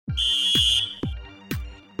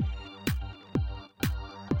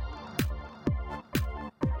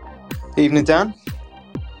Evening, Dan.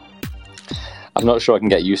 I'm not sure I can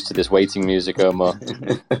get used to this waiting music, Omar.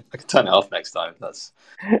 I can turn it off next time if that's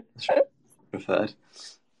preferred.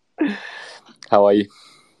 How are you?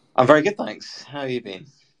 I'm very good, thanks. How have you been?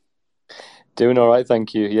 Doing all right,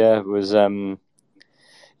 thank you. Yeah, it was.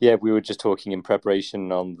 We were just talking in preparation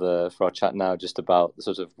for our chat now, just about the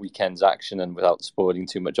sort of weekend's action, and without spoiling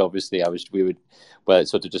too much. Obviously, it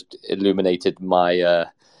sort of just illuminated my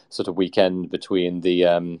sort of weekend between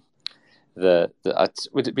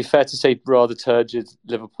would it be fair to say rather turgid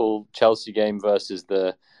Liverpool Chelsea game versus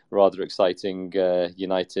the rather exciting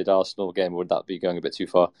United Arsenal game? Or would that be going a bit too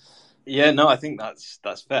far? Yeah, no, I think that's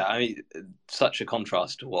fair. I mean, such a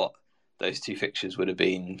contrast to what those two fixtures would have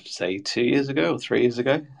been, say, 2 years ago or 3 years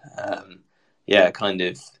ago. Kind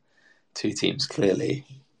of two teams clearly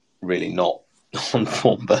really not on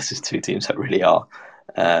form versus two teams that really are.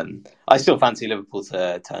 I still fancy Liverpool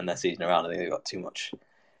to turn their season around. I think they've got too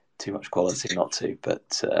much quality not to.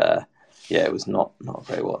 But it was not a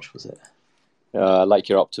great watch, was it? I like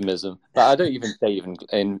your optimism, but I don't even say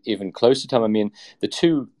even closer time. I mean, the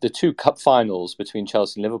two cup finals between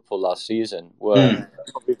Chelsea and Liverpool last season were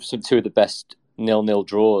probably two of the best 0-0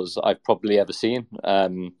 draws I've probably ever seen.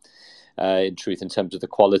 In truth, in terms of the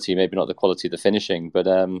quality, maybe not the quality of the finishing, but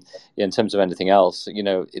in terms of anything else,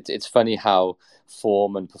 it's funny how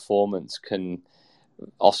form and performance can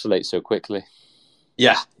oscillate so quickly.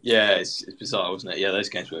 Yeah, it's bizarre, wasn't it? Yeah, those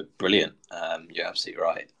games were brilliant. You're absolutely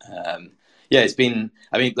right. It's been.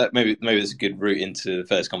 I mean, maybe there's a good route into the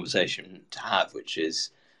first conversation to have, which is,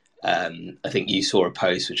 I think you saw a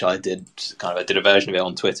post which I did. I did a version of it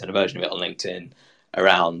on Twitter and a version of it on LinkedIn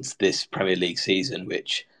around this Premier League season,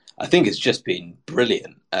 which I think has just been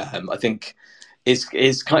brilliant. I think it's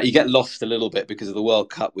kind of, you get lost a little bit because of the World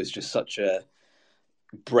Cup was just such a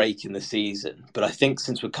break in the season. But I think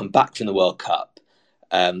since we've come back from the World Cup,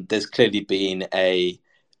 there's clearly been a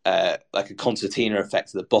concertina effect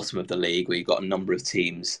at the bottom of the league, where you've got a number of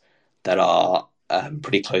teams that are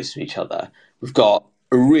pretty close to each other. We've got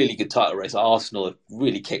a really good title race. Arsenal have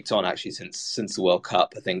really kicked on actually since the World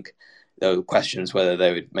Cup. I think there were questions whether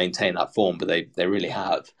they would maintain that form, but they really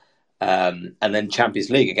have. And then Champions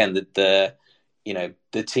League again, the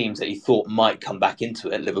teams that you thought might come back into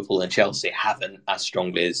it, Liverpool and Chelsea, haven't as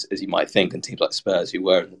strongly as you might think, and teams like Spurs, who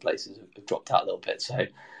were in the places, have dropped out a little bit. So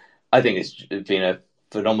I think it's been a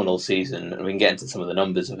phenomenal season, and we can get into some of the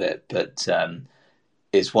numbers of it, but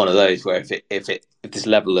it's one of those where if this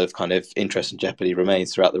level of kind of interest and jeopardy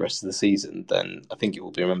remains throughout the rest of the season, then I think it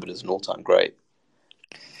will be remembered as an all-time great.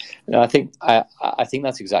 No, I think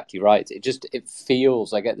that's exactly right. It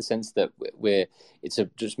feels, I get the sense that it's a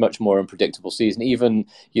just much more unpredictable season. Even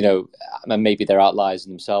maybe they're outliers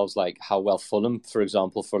in themselves, like how well Fulham, for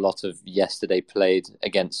example, for a lot of yesterday played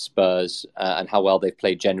against Spurs, and how well they've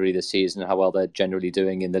played generally this season, and how well they're generally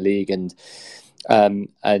doing in the league. And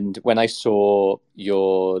when I saw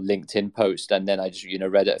your LinkedIn post, and then I just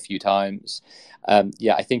read it a few times,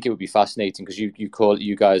 I think it would be fascinating, because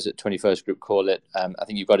you guys at 21st Group call it. I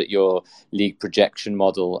think you've got it your league projection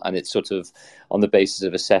model, and it's sort of on the basis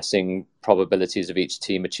of assessing probabilities of each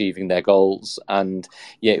team achieving their goals. And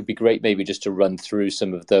it would be great maybe just to run through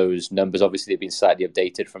some of those numbers. Obviously, they've been slightly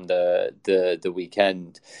updated from the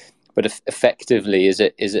weekend, but effectively, is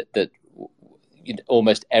it that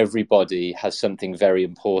almost everybody has something very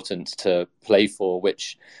important to play for,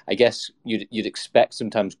 which I guess you'd expect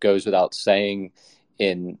sometimes goes without saying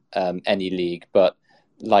in any league. But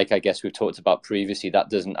like I guess we've talked about previously, that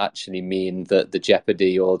doesn't actually mean that the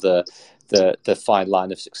jeopardy or the fine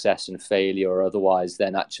line of success and failure or otherwise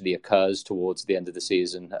then actually occurs towards the end of the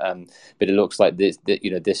season. But it looks like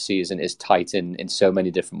this season is tight in so many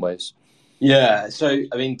different ways. Yeah. So,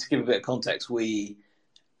 I mean, to give a bit of context,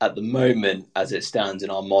 at the moment, as it stands in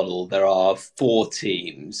our model, there are 4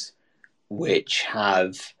 teams which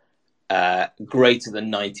have greater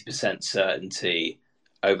than 90% certainty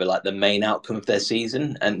over like the main outcome of their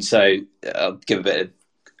season. And so I'll give a bit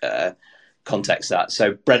of context to that.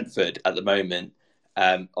 So Brentford at the moment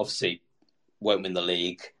obviously won't win the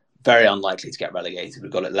league. Very unlikely to get relegated.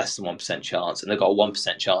 We've got a less than 1% chance, and they've got a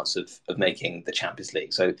 1% chance of making the Champions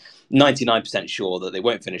League. So 99% sure that they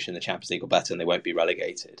won't finish in the Champions League or better, and they won't be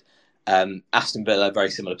relegated. Aston Villa,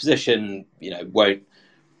 very similar position,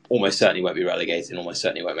 almost certainly won't be relegated, and almost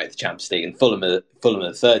certainly won't make the Champions League. And Fulham are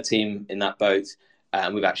the third team in that boat.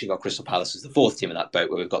 And we've actually got Crystal Palace as the fourth team in that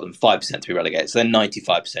boat, where we've got them 5% to be relegated. So they're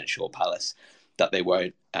 95% sure, Palace, that they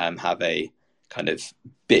won't have a kind of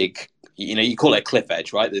big, you call it a cliff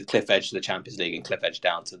edge, right? The cliff edge to the Champions League and cliff edge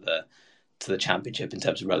down to the Championship in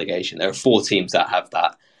terms of relegation. There are 4 teams that have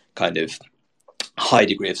that kind of high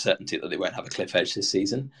degree of certainty that they won't have a cliff edge this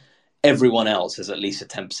season. everyone else has at least a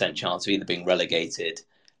 10% chance of either being relegated,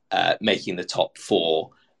 making the top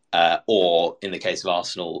four, or in the case of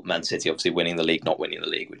Arsenal, Man City obviously winning the league, not winning the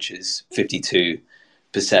league, which is 52%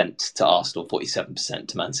 to Arsenal, 47%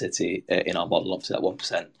 to Man City in our model. Obviously, that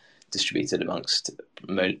 1% distributed amongst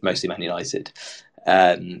mostly Man United.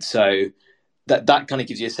 So that kind of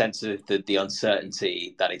gives you a sense of the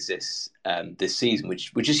uncertainty that exists this season,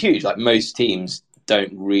 which is huge. Like, most teams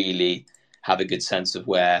don't really have a good sense of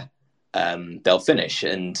where they'll finish.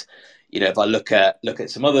 And if I look at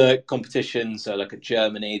some other competitions, so I look at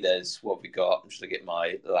Germany, there's what we got. I'm just looking at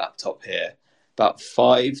my laptop here. About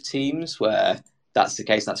 5 teams where that's the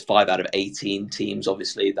case. That's 5 out of 18 teams,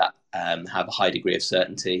 obviously, that have a high degree of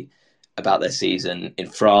certainty about their season. In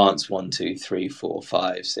France, 1, 2, 3, 4,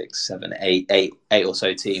 5, 6, 7, 8 or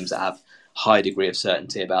so teams that have high degree of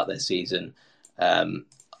certainty about their season. I'll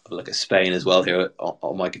look at Spain as well here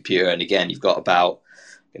on my computer, and again, you've got about,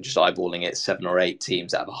 just eyeballing it, 7 or 8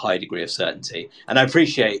 teams that have a high degree of certainty. And I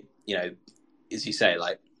appreciate, as you say,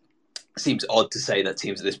 like, it seems odd to say that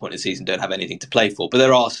teams at this point in the season don't have anything to play for, but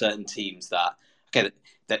there are certain teams that, okay,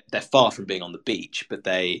 they're far from being on the beach, but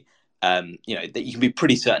they, that you can be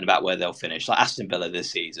pretty certain about where they'll finish. Like Aston Villa this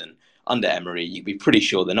season, under Emery, you'd be pretty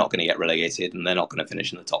sure they're not going to get relegated and they're not going to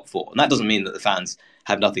finish in the top 4. And that doesn't mean that the fans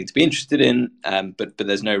have nothing to be interested in, but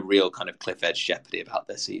there's no real kind of cliff edge jeopardy about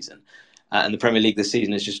their season. And the Premier League this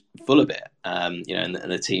season is just full of it. And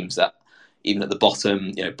the teams that, even at the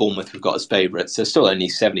bottom, Bournemouth we've got as favourites, they're still only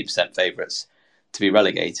 70% favourites to be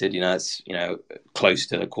relegated. It's close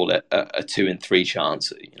to, call it a 2 in 3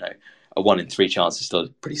 chance. A 1 in 3 chance is still a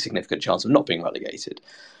pretty significant chance of not being relegated.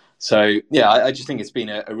 So yeah, I just think it's been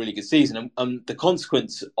a really good season, and the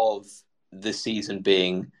consequence of the season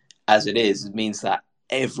being as it is means that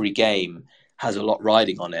every game has a lot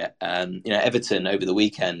riding on it. Everton over the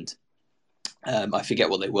weekend, I forget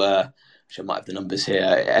what they were. I might have the numbers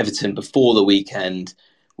here. Everton before the weekend,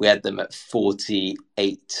 we had them at 48%.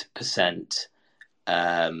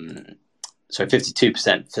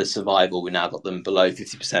 52% for survival. We now got them below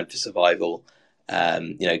 50% for survival.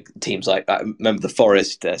 Teams like, I remember the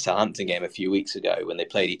Forest Southampton game a few weeks ago when they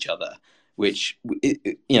played each other, which,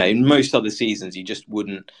 in most other seasons you just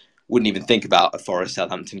wouldn't even think about a Forest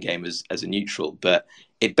Southampton game as a neutral, but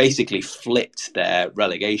it basically flipped their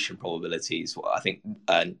relegation probabilities. I think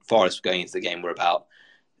Forest going into the game were about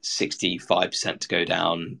 65% to go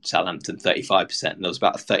down, Southampton 35%, and there was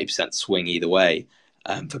about a 30% swing either way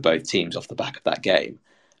for both teams off the back of that game.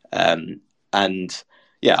 For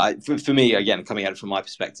me, again, coming at it from my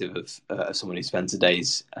perspective of someone who spends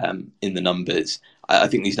days in the numbers, I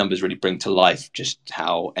think these numbers really bring to life just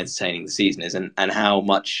how entertaining the season is, and how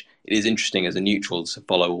much it is interesting as a neutral to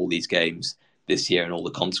follow all these games this year and all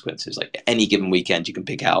the consequences. Like, any given weekend, you can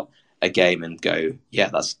pick out a game and go, yeah,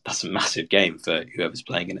 that's a massive game for whoever's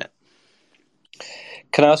playing in it.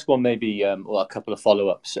 Can I ask one, maybe, a couple of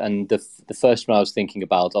follow-ups? And the first one I was thinking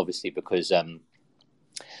about, obviously, because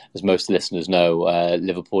as most listeners know,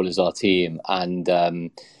 Liverpool is our team, and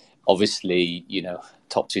obviously,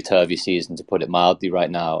 topsy-turvy season, to put it mildly,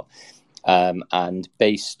 right now. And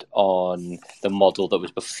based on the model that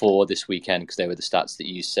was before this weekend, because they were the stats that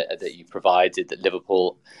you provided, that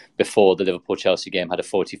Liverpool, before the Liverpool-Chelsea game, had a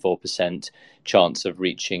 44% chance of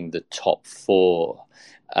reaching the top 4.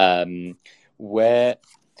 Where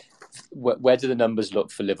do the numbers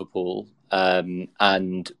look for Liverpool?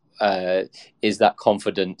 And is that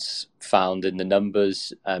confidence found in the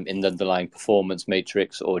numbers, in the underlying performance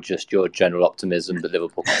matrix, or just your general optimism that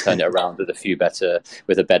Liverpool can turn it around with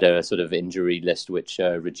a better sort of injury list, which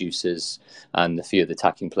reduces, and a few of the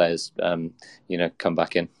attacking players, come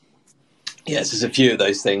back in? Yes, there's a few of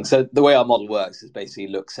those things. So the way our model works is basically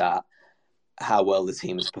looks at how well the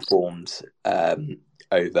team has performed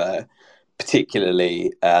over,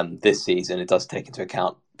 particularly this season. It does take into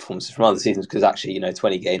account performances from other seasons, because actually,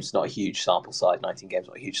 20 games is not a huge sample size, 19 games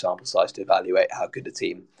not a huge sample size to evaluate how good a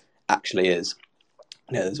team actually is.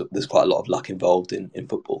 There's quite a lot of luck involved in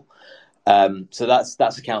football. So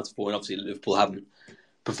that's accounted for, and obviously Liverpool haven't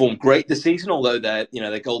performed great this season, although their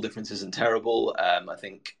goal difference isn't terrible. I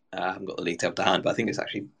think I haven't got the league table to hand, but I think it's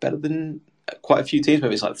actually better than quite a few teams.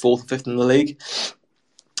 Maybe it's like 4th or 5th in the league.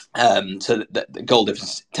 So the goal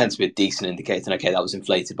difference tends to be a decent indicator. And okay, that was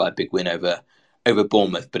inflated by a big win over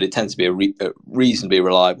Bournemouth, but it tends to be a reasonably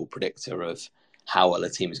reliable predictor of how well a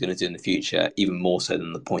team is going to do in the future, even more so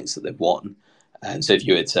than the points that they've won. And so if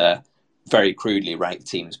you were to very crudely rank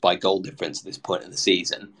teams by goal difference at this point in the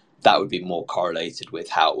season, that would be more correlated with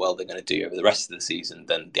how well they're going to do over the rest of the season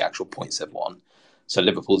than the actual points they've won. So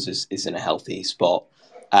Liverpool's is in a healthy spot.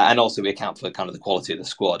 And also we account for kind of the quality of the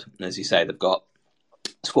squad. And as you say, they've got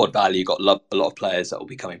squad value. Got a lot of players that will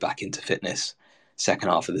be coming back into fitness second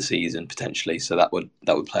half of the season potentially, so that would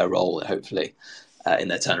play a role hopefully in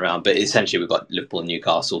their turnaround. But essentially, we've got Liverpool and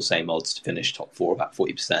Newcastle same odds to finish top four, about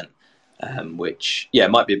 40%, which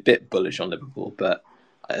might be a bit bullish on Liverpool, but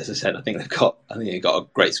as I said, I think they've got a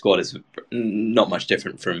great squad. It's not much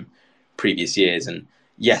different from previous years, and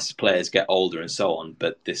yes, players get older and so on,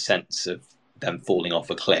 but this sense of them falling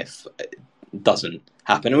off a cliff doesn't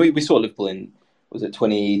happen. And we saw Liverpool in, was it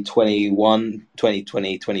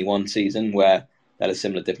 2020-21 season, where they had a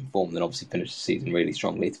similar dip in form, and then obviously finished the season really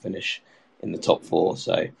strongly to finish in the top four.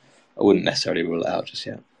 So I wouldn't necessarily rule it out just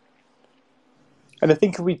yet. And I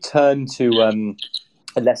think if we turn to,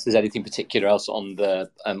 unless there's anything particular else on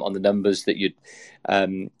the numbers that you'd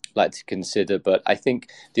like to consider, but I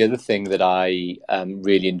think the other thing that I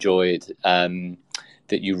really enjoyed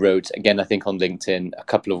that you wrote, again, I think on LinkedIn a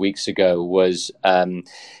couple of weeks ago, was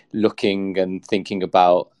looking and thinking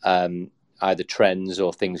about either trends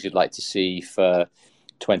or things you'd like to see for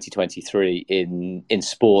 2023 in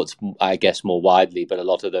sports, I guess more widely, but a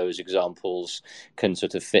lot of those examples can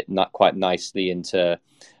sort of fit quite nicely into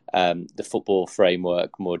the football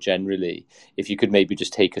framework more generally. If you could maybe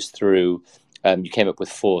just take us through, you came up with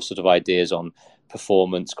 4 sort of ideas on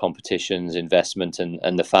performance, competitions, investment,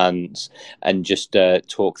 and the fans, and just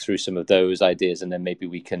talk through some of those ideas, and then maybe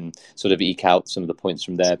we can sort of eke out some of the points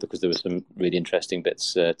from there, because there were some really interesting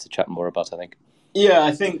bits to chat more about, I think. Yeah,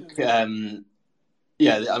 I think, I mean,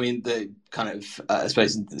 the kind of, I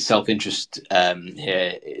suppose, self-interest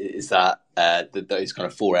here is that those kind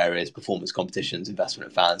of 4 areas, performance, competitions, investment,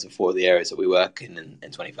 and fans, are 4 of the areas that we work in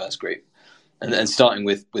 21st Group. And starting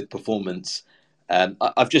with performance,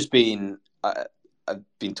 I've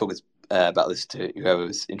been talking about this to whoever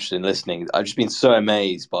was interested in listening. I've just been so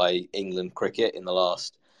amazed by England cricket in the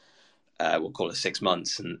last, we'll call it 6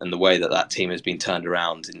 months, and the way that team has been turned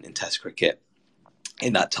around in Test cricket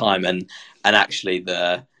in that time, and actually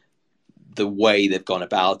the way they've gone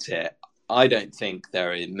about it. I don't think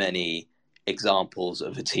there are many examples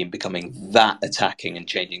of a team becoming that attacking and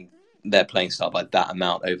changing their playing style by that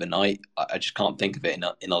amount overnight. I just can't think of it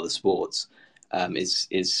in other sports.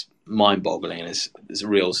 Is mind-boggling, and it's a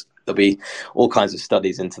real. There'll be all kinds of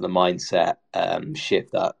studies into the mindset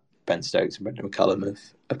shift that Ben Stokes and Brendan McCullum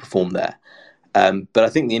have performed there. But I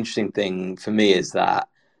think the interesting thing for me is that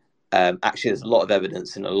actually there's a lot of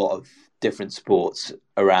evidence in a lot of different sports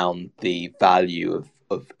around the value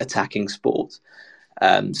of attacking sports.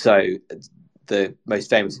 So the most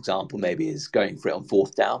famous example maybe is going for it on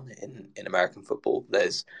 4th down in American football.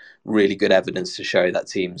 There's really good evidence to show that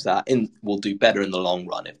teams that will do better in the long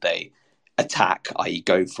run if they attack, i.e.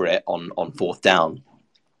 go for it on 4th down.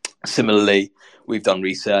 Similarly, we've done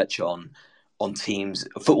research on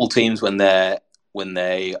football teams when they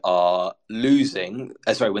are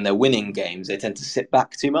when they're winning games, they tend to sit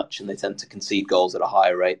back too much, and they tend to concede goals at a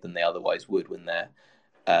higher rate than they otherwise would when they're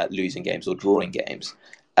losing games or drawing games.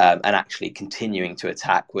 And actually continuing to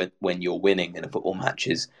attack when you're winning in a football match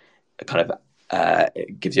is kind of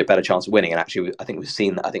it gives you a better chance of winning. And actually, I think we've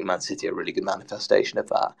seen that. I think Man City are a really good manifestation of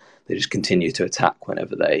that. They just continue to attack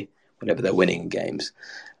whenever they're winning games.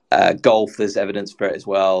 Golf, there's evidence for it as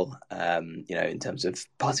well. In terms of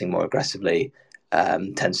putting more aggressively,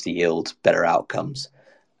 tends to yield better outcomes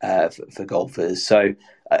for golfers. So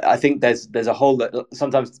I think there's a whole lot.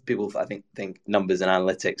 Sometimes people, I think numbers and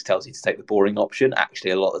analytics tells you to take the boring option.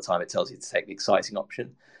 Actually, a lot of the time it tells you to take the exciting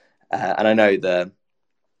option. And I know the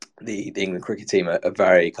England cricket team are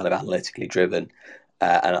very kind of analytically driven,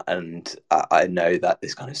 and I know that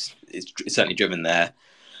this kind of is certainly driven their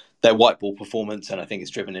white ball performance, and I think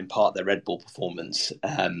it's driven in part their red ball performance.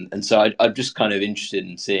 And so I'm just kind of interested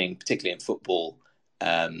in seeing, particularly in football,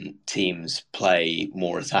 teams play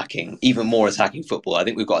even more attacking football. I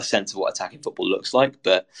think we've got a sense of what attacking football looks like,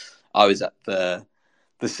 but I was at the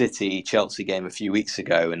City-Chelsea game a few weeks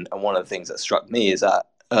ago, and one of the things that struck me is that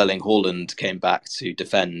Erling Haaland came back to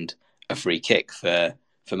defend a free kick a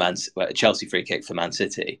Chelsea free kick for Man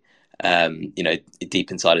City,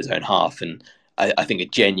 deep inside his own half. And I think a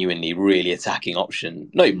genuinely really attacking option,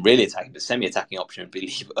 not even really attacking, but semi-attacking option, would be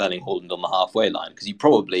leave Erling Haaland on the halfway line, because you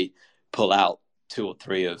probably pull out 2 or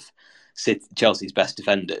 3 of Chelsea's best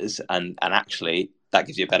defenders, and actually that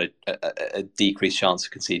gives you a decreased chance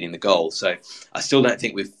of conceding the goal. So I still don't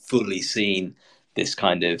think we've fully seen this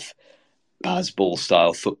kind of Bazball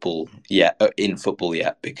style football yet,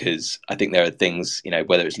 because I think there are things,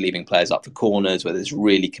 whether it's leaving players up for corners, whether it's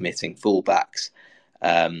really committing fullbacks.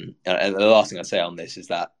 And the last thing I'd say on this is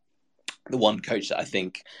that the one coach that I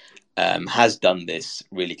think has done this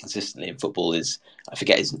really consistently in football is, I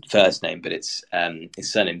forget his first name, but it's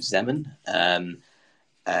his surname Zeman.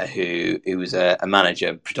 who was a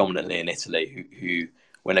manager predominantly in Italy, who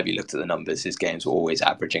whenever you looked at the numbers, his games were always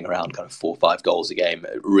averaging around kind of 4 or 5 goals a game.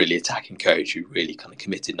 A really attacking coach who really kind of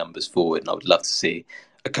committed numbers forward, and I would love to see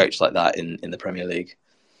a coach like that in the Premier League.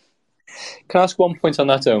 Can I ask one point on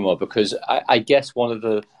that, Omar? Because I guess one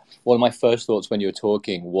of my first thoughts when you were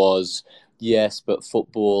talking was, yes, but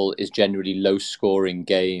football is generally low-scoring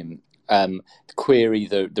game. Query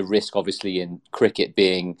the risk, obviously, in cricket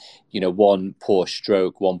being, one poor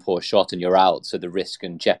stroke, one poor shot, and you're out. So the risk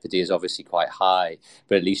and jeopardy is obviously quite high.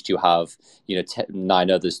 But at least you have,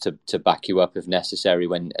 9 others to back you up if necessary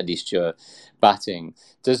when at least you're batting.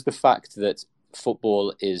 Does the fact that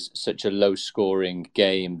football is such a low-scoring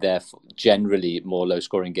game, therefore generally more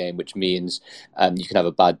low-scoring game, which means you can have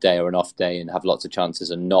a bad day or an off day and have lots of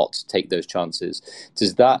chances and not take those chances.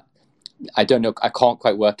 Does that, I don't know, I can't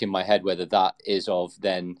quite work in my head whether that is of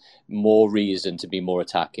then more reason to be more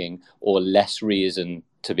attacking or less reason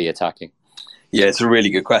to be attacking. Yeah, it's a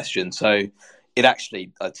really good question. So it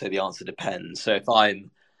actually, I'd say the answer depends. So if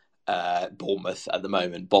I'm Bournemouth at the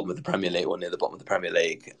moment, bottom of the Premier League or near the bottom of the Premier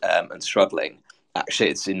League, and struggling, actually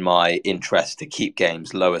it's in my interest to keep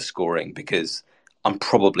games lower scoring, because I'm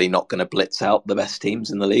probably not going to blitz out the best teams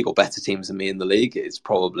in the league or better teams than me in the league. It's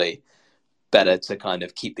probably better to kind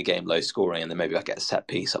of keep the game low scoring, and then maybe I get a set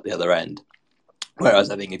piece up the other end. Whereas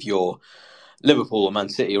I think if you're Liverpool or Man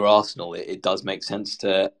City or Arsenal, it does make sense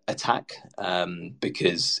to attack,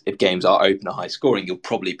 because if games are open or high scoring, you'll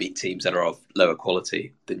probably beat teams that are of lower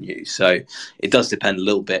quality than you. So it does depend a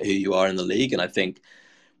little bit who you are in the league. And I think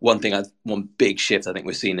one big shift I think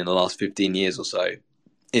we're seeing in the last 15 years or so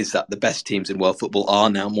is that the best teams in world football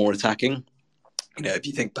are now more attacking. If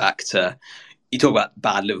you think back to, you talk about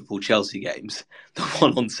bad Liverpool-Chelsea games, the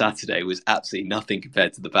one on Saturday was absolutely nothing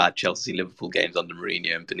compared to the bad Chelsea-Liverpool games under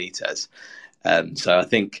Mourinho and Benitez. So I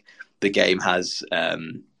think the game has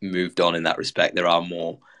moved on in that respect. There are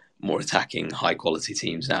more attacking, high-quality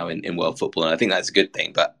teams now in world football, and I think that's a good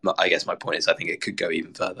thing. But I guess my point is I think it could go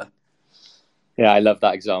even further. Yeah, I love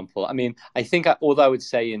that example. I mean, I think all I would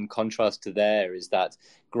say in contrast to there is that,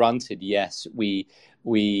 granted, yes, we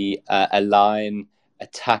align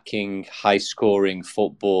attacking, high-scoring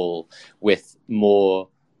football with more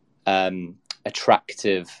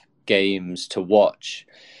attractive games to watch.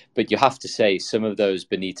 But you have to say some of those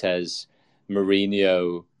Benitez,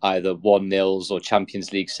 Mourinho, either 1-0s or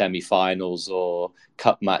Champions League semi-finals or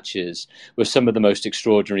cup matches were some of the most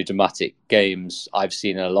extraordinary dramatic games I've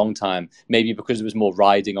seen in a long time. Maybe because there was more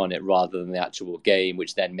riding on it rather than the actual game,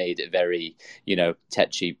 which then made it very,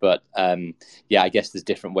 tetchy. But I guess there's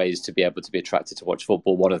different ways to be able to be attracted to watch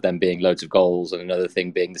football. One of them being loads of goals and another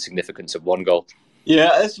thing being the significance of one goal.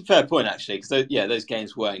 Yeah, that's a fair point, actually, because those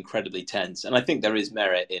games were incredibly tense, and I think there is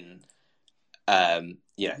merit in,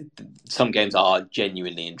 some games are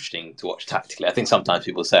genuinely interesting to watch tactically. I think sometimes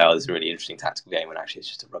people say, "Oh, this is a really interesting tactical game," when actually it's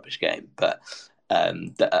just a rubbish game. But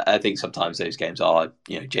I think sometimes those games are,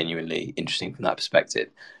 genuinely interesting from that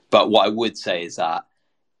perspective. But what I would say is that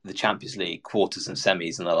the Champions League quarters and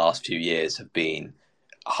semis in the last few years have been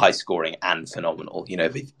high scoring and phenomenal.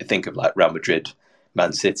 If you think of like Real Madrid,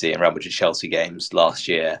 Man City and Real Madrid Chelsea games last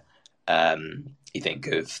year, you think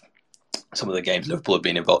of some of the games Liverpool have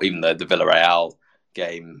been involved, even the Villarreal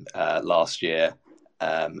game last year,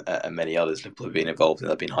 and many others Liverpool have been involved in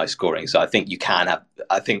that have been high scoring. So I think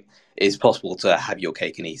it's possible to have your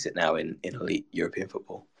cake and eat it now in elite European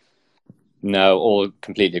football. No, all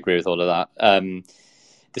completely agree with all of that.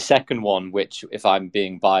 The second one, which if I'm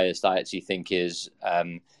being biased, I actually think is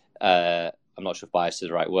I'm not sure if biased is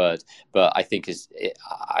the right word, but I think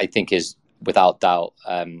is without doubt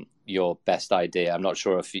your best idea. I'm not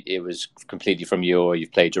sure if it was completely from you or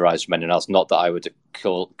you've plagiarized from anyone else. Not that I would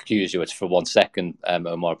accuse you for 1 second,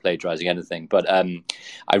 Omar, plagiarizing anything, but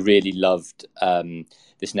I really loved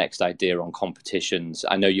this next idea on competitions.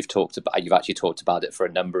 I know you've actually talked about it for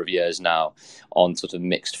a number of years now on sort of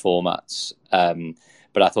mixed formats.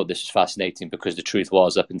 But I thought this was fascinating because the truth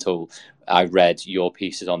was, up until I read your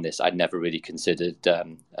pieces on this, I'd never really considered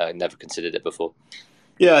it before.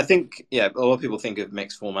 Yeah, I think a lot of people think of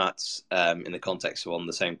mixed formats in the context of on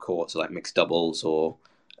the same court, so like mixed doubles or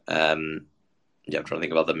I'm trying to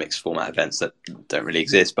think of other mixed format events that don't really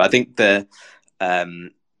exist. But I think I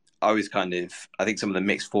think some of the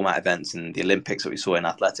mixed format events in the Olympics that we saw in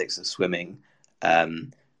athletics and swimming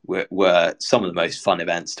were some of the most fun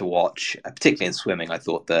events to watch, particularly in swimming. I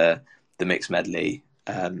thought the mixed medley,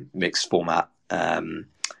 mixed format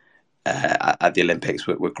at the Olympics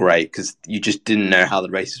were great because you just didn't know how the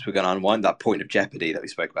races were going to unwind. That point of jeopardy that we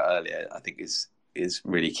spoke about earlier, I think is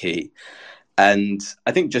really key. And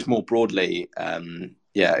I think just more broadly,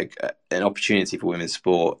 an opportunity for women's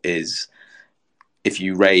sport is if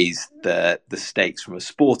you raise the stakes from a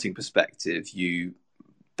sporting perspective, you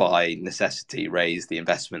by necessity raise the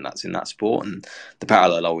investment that's in that sport. And the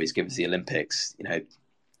parallel I always give is the Olympics.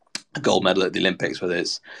 A gold medal at the Olympics, whether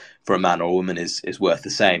it's for a man or a woman, is worth the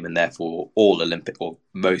same, and therefore all Olympic or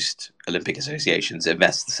most Olympic associations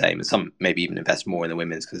invest the same, and some maybe even invest more in the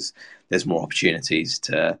women's because there's more opportunities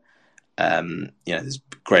to, there's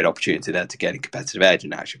great opportunity there to get a competitive edge.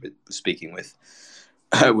 And actually, speaking with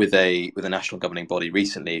a national governing body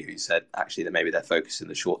recently who said actually that maybe their focus in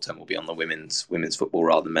the short term will be on the women's football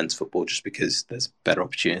rather than men's football, just because there's better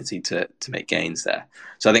opportunity to make gains there.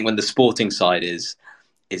 So I think when the sporting side is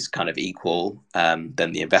kind of equal, then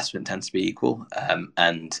the investment tends to be equal.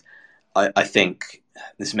 And I think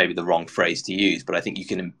this is maybe the wrong phrase to use, but I think you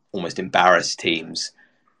can almost embarrass teams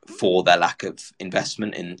for their lack of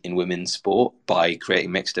investment in women's sport by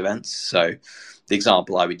creating mixed events. So the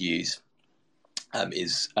example I would use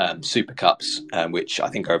is Super Cups, which I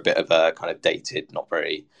think are a bit of a kind of dated, not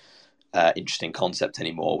very interesting concept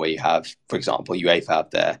anymore, where you have, for example, UEFA have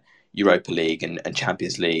their Europa League and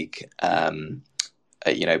Champions League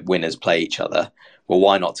winners play each other. Well,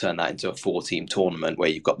 why not turn that into a 4-team tournament where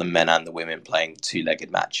you've got the men and the women playing 2-legged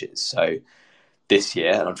matches? So this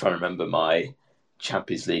year, and I'm trying to remember my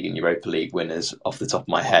Champions League and Europa League winners off the top of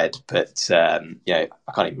my head, but I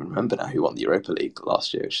can't even remember now who won the Europa League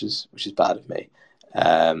last year, which is bad of me.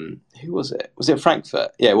 Who was it? Was it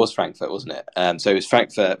Frankfurt? Yeah, it was Frankfurt, wasn't it? So it was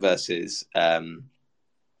Frankfurt versus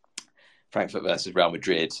Real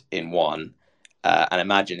Madrid in one. And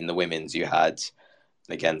imagine in the women's you had,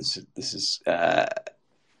 again, this is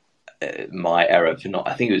my error for not.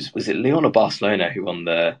 I think it was it Lyon or Barcelona who won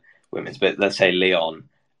the women's? But let's say Lyon,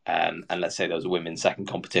 and let's say there was a women's second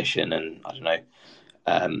competition, and I don't know,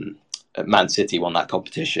 Man City won that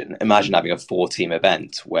competition. Imagine having a 4-team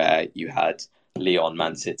event where you had Lyon,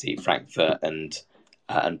 Man City, Frankfurt, and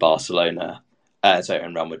Barcelona,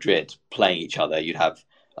 and Real Madrid playing each other. You'd have,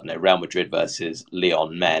 I don't know, Real Madrid versus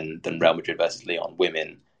Lyon men, then Real Madrid versus Lyon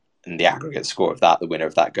women, and the aggregate score of that, the winner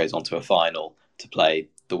of that goes on to a final to play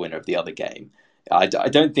the winner of the other game. I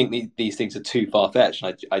don't think these things are too far-fetched.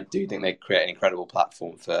 I do think they create an incredible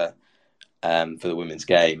platform for the women's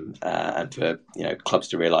game, and for clubs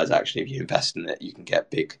to realise actually if you invest in it, you can get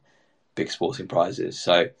big sporting prizes.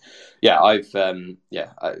 So, I'm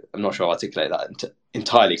not sure I'll articulate that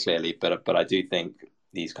entirely clearly, but I do think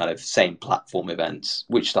these kind of same platform events,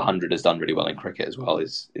 which the 100 has done really well in cricket as well,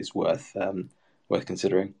 is worth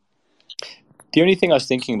considering. The only thing I was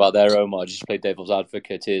thinking about there, Omar, just to play devil's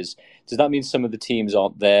advocate, is does that mean some of the teams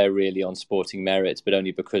aren't there really on sporting merits, but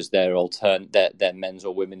only because their men's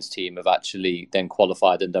or women's team have actually then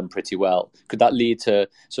qualified and done pretty well? Could that lead to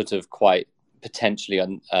sort of quite potentially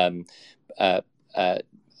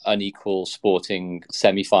unequal sporting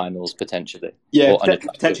semi-finals potentially? Yeah,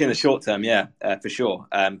 potentially in the short term, for sure.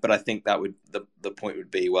 But I think that the point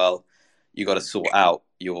would be, well, you got to sort out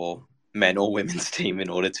your men or women's team in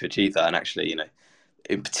order to achieve that. And actually,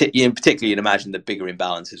 in particular, you'd imagine the bigger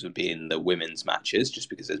imbalances would be in the women's matches, just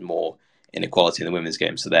because there's more inequality in the women's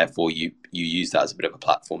game. So therefore, you use that as a bit of a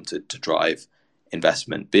platform to drive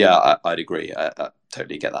investment. But yeah, I'd agree. I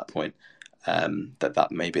totally get that point. That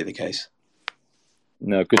may be the case.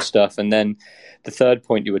 No, good stuff. And then the third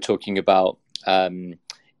point you were talking about,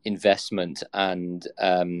 investment, and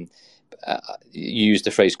you used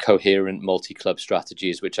the phrase coherent multi-club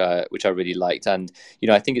strategies, which I really liked. And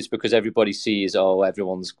I think it's because everybody sees,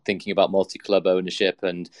 everyone's thinking about multi-club ownership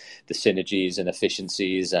and the synergies and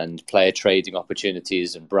efficiencies and player trading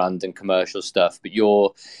opportunities and brand and commercial stuff. But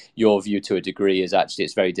your view to a degree is actually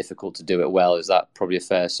it's very difficult to do it well. Is that probably a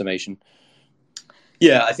fair summation?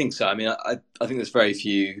 Yeah, I think so. I mean, I think there's very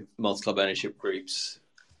few multi-club ownership groups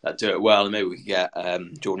that do it well, and maybe we could get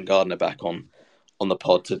Jordan Gardner back on the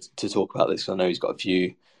pod to talk about this. I know he's got a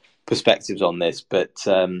few perspectives on this, but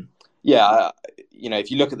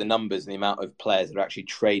if you look at the numbers and the amount of players that are actually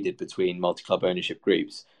traded between multi-club ownership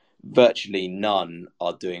groups, virtually none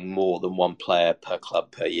are doing more than one player per club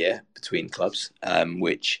per year between clubs,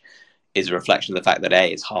 which is a reflection of the fact that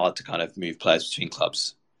it's hard to kind of move players between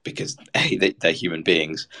clubs because they're human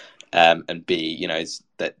beings, and B,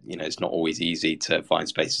 it's not always easy to find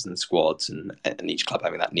spaces in the squads, and each club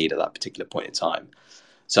having that need at that particular point in time.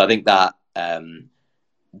 So I think that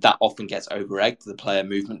that often gets over-egged, the player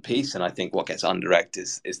movement piece, and I think what gets under-egged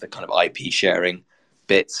is the kind of IP sharing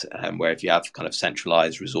bit, where if you have kind of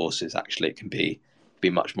centralized resources, actually it can be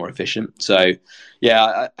much more efficient. So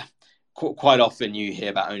quite often you hear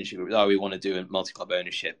about ownership groups, we want to do a multi-club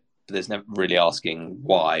ownership but there's never really asking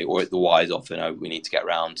why, or the why is often, oh, we need to get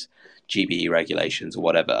around GBE regulations or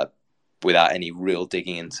whatever, without any real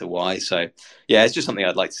digging into why. So yeah, it's just something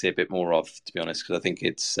I'd like to see a bit more of, to be honest, because I think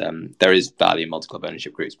it's there is value in multi-club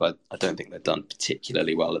ownership groups, but I don't think they're done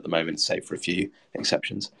particularly well at the moment, save for a few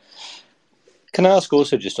exceptions. Can I ask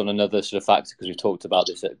also just on another sort of factor, because we've talked about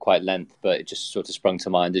this at quite length, but it just sort of sprung to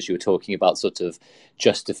mind as you were talking about sort of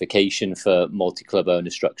justification for multi-club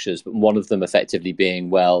owner structures, but one of them effectively being,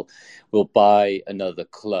 well, we'll buy another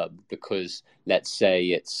club because let's say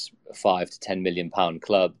it's a £5 to £10 million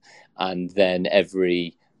club, and then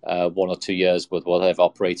every 1 or 2 years with whatever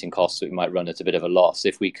operating costs that we might run at a bit of a loss,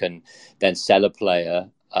 if we can then sell a player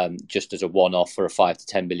just as a one-off for a 5 to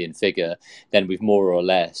 10 million figure, then we've more or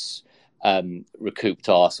less recouped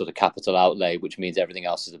our sort of capital outlay, which means everything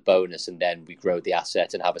else is a bonus, and then we grow the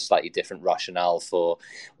asset and have a slightly different rationale for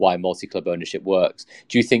why multi-club ownership works.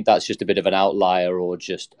 Do you think that's just a bit of an outlier or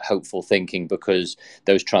just hopeful thinking, because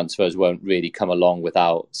those transfers won't really come along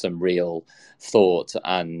without some real thought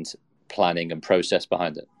and planning and process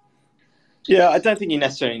behind it? Yeah, I don't think you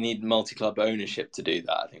necessarily need multi-club ownership to do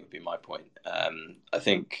that, I think would be my point. I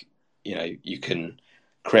think, you can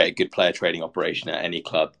create a good player trading operation at any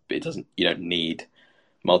club, but you don't need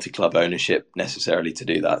multi-club ownership necessarily to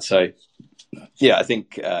do that. So yeah, I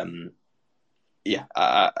think I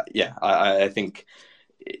think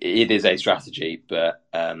it is a strategy, but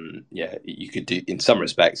you could do, in some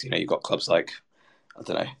respects, you've got clubs like, I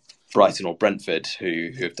don't know, Brighton or Brentford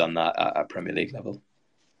who have done that at Premier League level.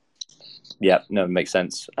 Yeah, no, it makes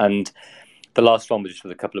sense. And the last one, just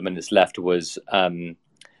with a couple of minutes left, was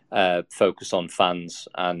focus on fans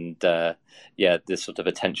and this sort of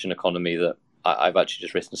attention economy that I've actually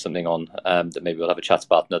just written something on that maybe we'll have a chat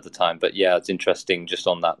about another time. But yeah, it's interesting just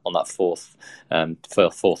on that fourth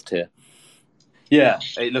tier. Yeah,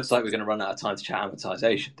 it looks like we're going to run out of time to chat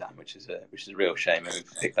amortization, Dan, which is a real shame, and we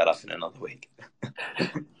can pick that up in another week.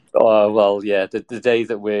 Well, yeah, the day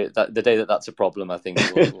that that's a problem, I think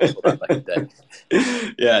we'll put that back a day.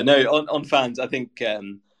 Yeah, no, on fans, I think,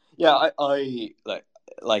 I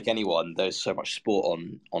like anyone, there's so much sport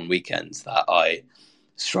on weekends that I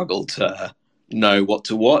struggle to know what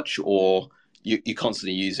to watch, or you're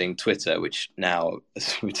constantly using Twitter, which now,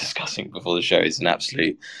 as we were discussing before the show, is an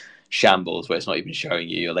absolute shambles, where it's not even showing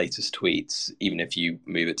you your latest tweets, even if you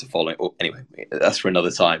move it to following. Or anyway, that's for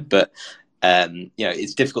another time. But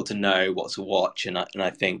it's difficult to know what to watch, and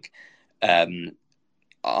I think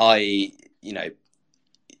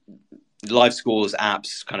live scores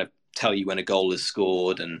apps kind of tell you when a goal is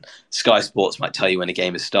scored, and Sky Sports might tell you when a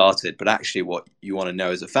game has started, but actually what you want to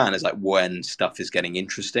know as a fan is like when stuff is getting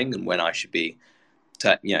interesting and when I should be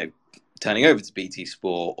turning over to BT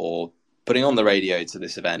Sport or putting on the radio to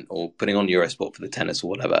this event or putting on Eurosport for the tennis or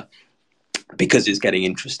whatever, because it's getting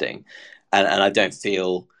interesting. And I don't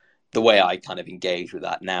feel, the way I kind of engage with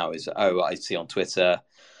that now is, I see on Twitter,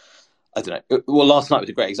 I don't know. Well, last night was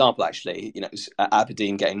a great example, actually. It was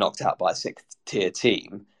Aberdeen getting knocked out by a sixth tier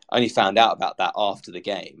team. I only found out about that after the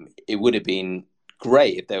game. It would have been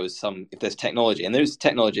great if there's technology, and there's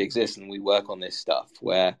technology exists, and we work on this stuff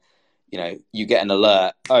where, you get an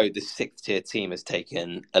alert, the sixth tier team has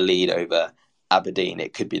taken a lead over Aberdeen.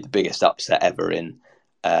 It could be the biggest upset ever in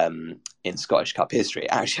Scottish Cup history.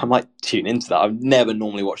 Actually, I might tune into that. I've never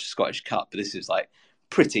normally watched the Scottish Cup, but this is like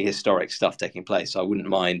pretty historic stuff taking place. So I wouldn't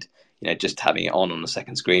mind, just having it on the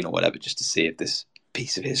second screen or whatever, just to see if this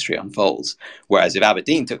piece of history unfolds. Whereas if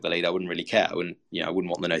Aberdeen took the lead, I wouldn't really care. I wouldn't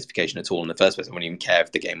want the notification at all in the first place. I wouldn't even care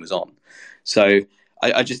if the game was on. So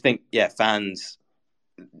I just think, fans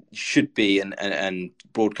should be, and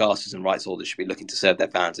broadcasters and rights holders should be looking to serve their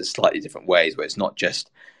fans in slightly different ways, where it's not just,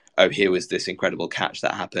 here was this incredible catch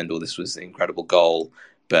that happened, or this was the incredible goal,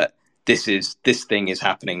 but this thing is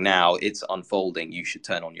happening now. It's unfolding. You should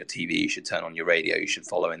turn on your TV. You should turn on your radio. You should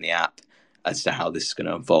follow in the app as to how this is going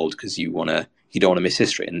to unfold, because you don't want to miss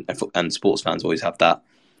history. And sports fans always have that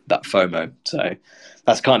FOMO. So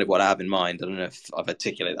that's kind of what I have in mind. I don't know if I've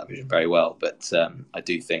articulated that vision very well, but I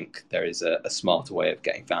do think there is a smarter way of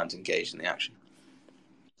getting fans engaged in the action.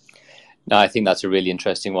 No, I think that's a really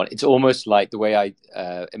interesting one. It's almost like the way I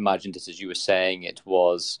imagined it as you were saying it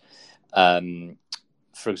was,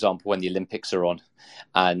 for example, when the Olympics are on,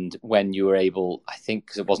 and when you were able, I think,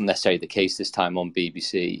 because it wasn't necessarily the case this time on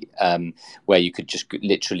BBC, where you could just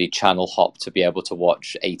literally channel hop to be able to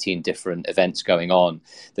watch 18 different events going on,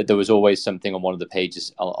 that there was always something on one of the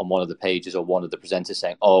pages or one of the presenters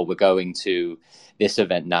saying, we're going to this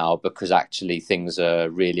event now because actually things are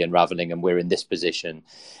really unraveling and we're in this position.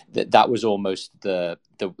 That was almost the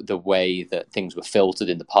way that things were filtered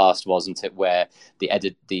in the past, wasn't it? Where the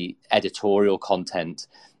editorial content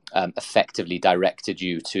effectively directed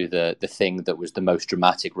you to the thing that was the most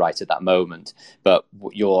dramatic right at that moment. But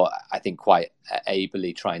you're, I think, quite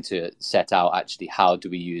ably trying to set out actually how do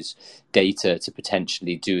we use data to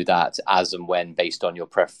potentially do that as and when based on your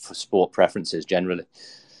sport preferences generally.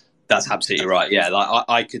 That's absolutely right. Yeah, like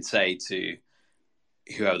I could say to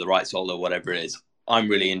whoever the rights holder, whatever it is, I'm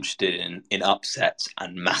really interested in upsets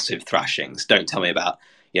and massive thrashings. Don't tell me about,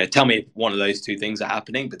 tell me if one of those two things are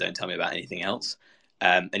happening, but don't tell me about anything else.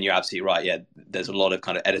 And you're absolutely right. Yeah, there's a lot of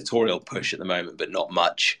kind of editorial push at the moment, but not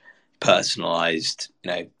much personalized,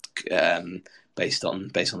 based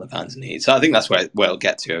on the fans' needs. So I think that's where it'll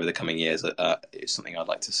get to over the coming years. It's something I'd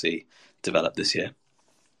like to see develop this year.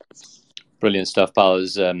 Brilliant stuff, pal.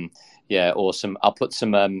 Yeah, awesome. I'll put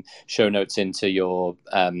some show notes into your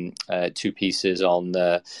 2 pieces on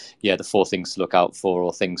the 4 things to look out for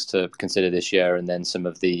or things to consider this year, and then some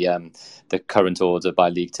of the current order by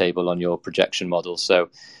league table on your projection model. So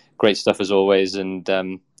great stuff as always. And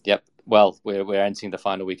well, we're entering the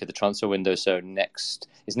final week of the transfer window. So next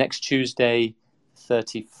Tuesday,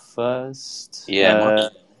 31st. Yeah.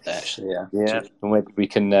 Actually, yeah. We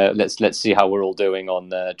can let's see how we're all doing on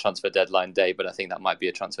transfer deadline day. But I think that might be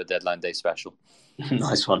a transfer deadline day special.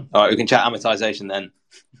 Nice one. All right, we can chat amortization then.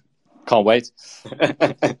 Can't wait.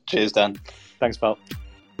 Cheers, Dan. Thanks, pal.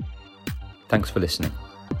 Thanks for listening.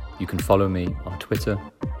 You can follow me on Twitter,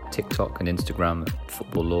 TikTok, and Instagram at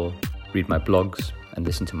Football Law. Read my blogs and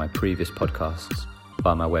listen to my previous podcasts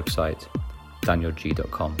via my website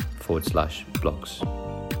danielg.com/blogs.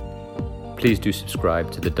 Please do subscribe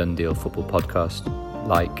to the Done Deal Football Podcast,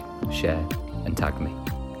 like, share, and tag me.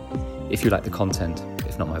 If you like the content,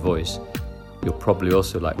 if not my voice, you'll probably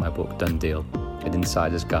also like my book Done Deal, an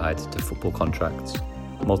insider's guide to football contracts,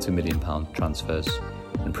 multi-million-pound transfers,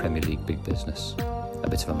 and Premier League big business. A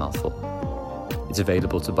bit of a mouthful. It's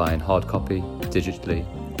available to buy in hard copy, digitally,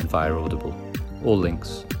 and via Audible. All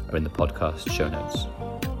links are in the podcast show notes.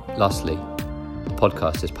 Lastly, the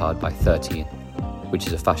podcast is powered by 13, which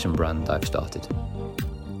is a fashion brand I've started.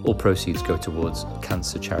 All proceeds go towards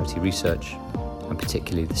cancer charity research, and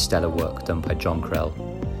particularly the stellar work done by John Krell,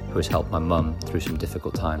 who has helped my mum through some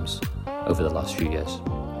difficult times over the last few years.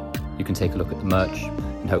 You can take a look at the merch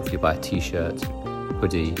and hopefully buy a t-shirt,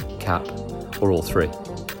 hoodie, cap, or all 3.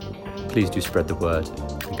 Please do spread the word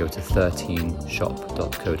and go to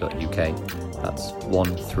 13shop.co.uk. That's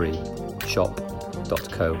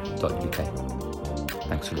 13shop.co.uk.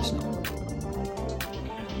 Thanks for listening.